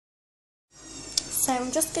So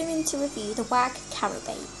I'm just going to review the Wagg carrot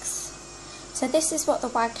bakes. So this is what the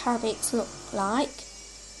Wagg carrot bakes look like,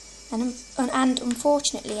 and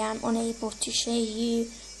unfortunately I'm unable to show you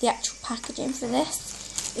the actual packaging for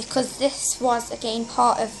this, because this was again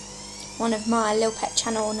part of one of my Lil Pet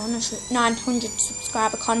channel 900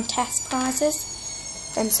 subscriber contest prizes.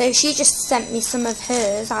 So she just sent me some of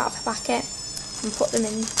hers out of her packet and put them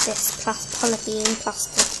in this polythene,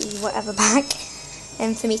 plasticky, whatever bag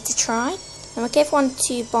for me to try. And I gave one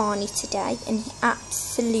to Barney today and he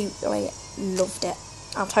absolutely loved it.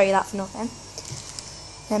 I'll tell you that for nothing.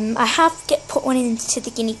 I have put one into the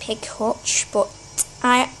guinea pig hutch, but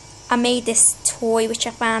I made this toy which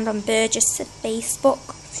I found on Burgess at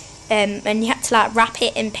Facebook, and you had to like wrap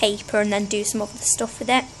it in paper and then do some other stuff with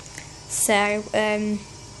it. So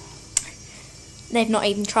they've not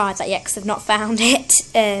even tried that yet because they've not found it.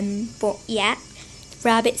 But yeah,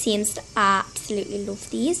 Rabbit seems to absolutely love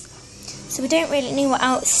these. So we don't really know what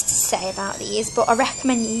else to say about these, but I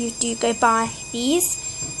recommend you do go buy these.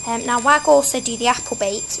 Now Wagg also do the apple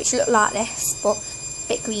bakes, which look like this but a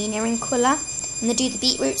bit greener in colour, and they do the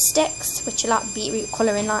beetroot sticks, which are like beetroot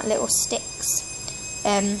colour in like little sticks.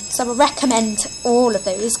 So I recommend all of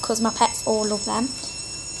those because my pets all love them.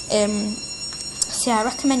 So I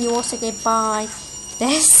recommend you also go buy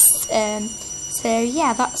this. So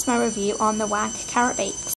yeah, that's my review on the Wagg carrot bakes.